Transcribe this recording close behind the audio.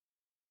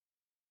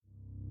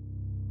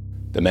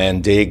The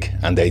men dig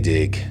and they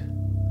dig.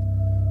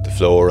 The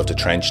floor of the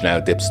trench now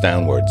dips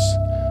downwards,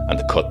 and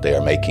the cut they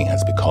are making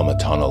has become a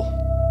tunnel.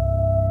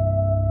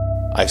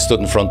 I've stood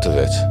in front of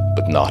it,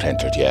 but not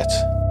entered yet,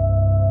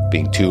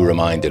 being too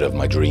reminded of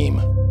my dream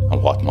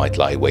and what might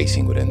lie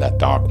waiting within that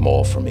dark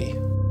maw for me.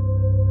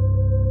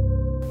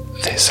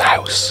 This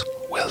house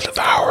will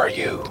devour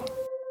you.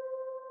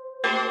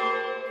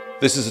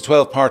 This is a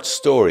 12-part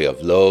story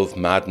of love,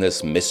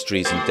 madness,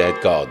 mysteries and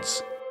dead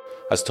gods,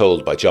 as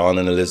told by Jon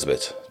and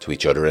Elizabeth to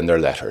each other in their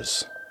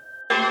letters.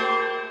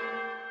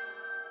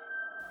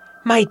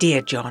 My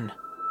dear Jon,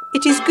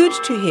 it is good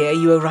to hear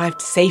you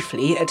arrived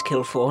safely at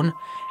Kilphaun,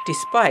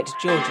 despite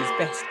George's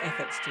best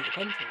efforts to the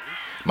contrary.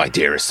 My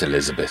dearest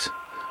Elizabeth,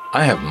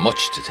 I have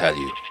much to tell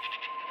you.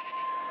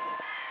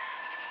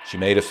 She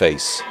made a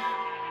face.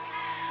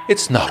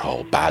 It's not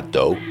all bad,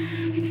 though.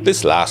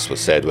 This last was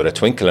said with a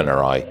twinkle in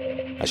her eye,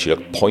 as she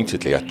looked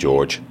pointedly at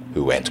George,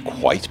 who went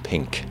quite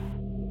pink.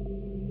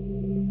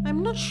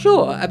 I'm not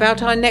sure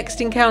about our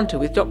next encounter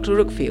with Dr.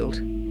 Rookfield.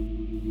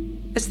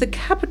 As the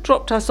cab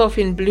dropped us off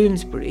in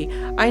Bloomsbury,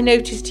 I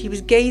noticed he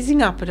was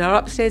gazing up at our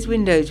upstairs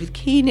windows with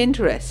keen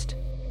interest.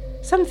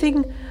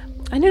 Something,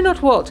 I know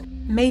not what,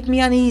 made me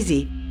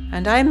uneasy,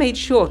 and I made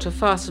sure to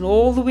fasten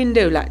all the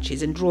window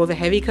latches and draw the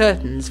heavy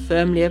curtains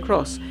firmly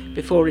across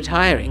before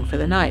retiring for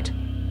the night.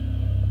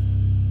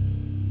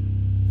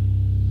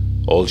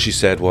 All she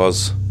said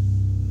was,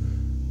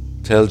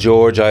 "Tell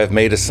George I have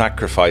made a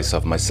sacrifice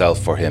of myself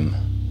for him."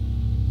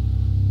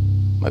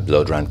 My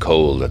blood ran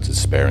cold at the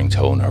despairing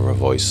tone of her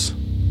voice.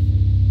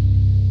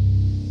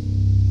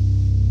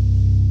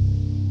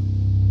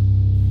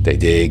 They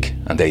dig,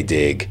 and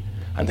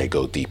they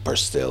go deeper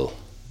still.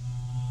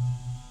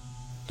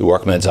 The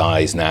workmen's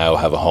eyes now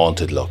have a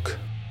haunted look,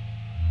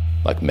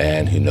 like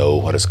men who know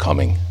what is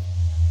coming.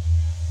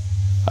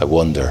 I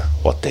wonder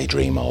what they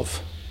dream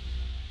of.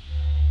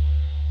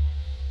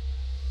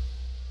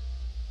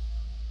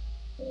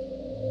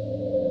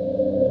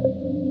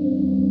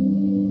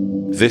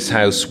 This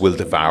House Will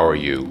Devour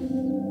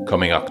You,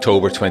 coming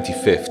October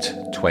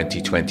 25th,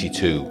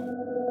 2022.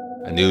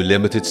 A new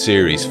limited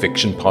series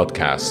fiction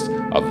podcast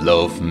of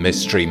love,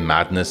 mystery,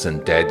 madness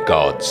and dead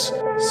gods,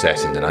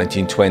 set in the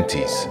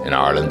 1920s in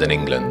Ireland and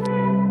England.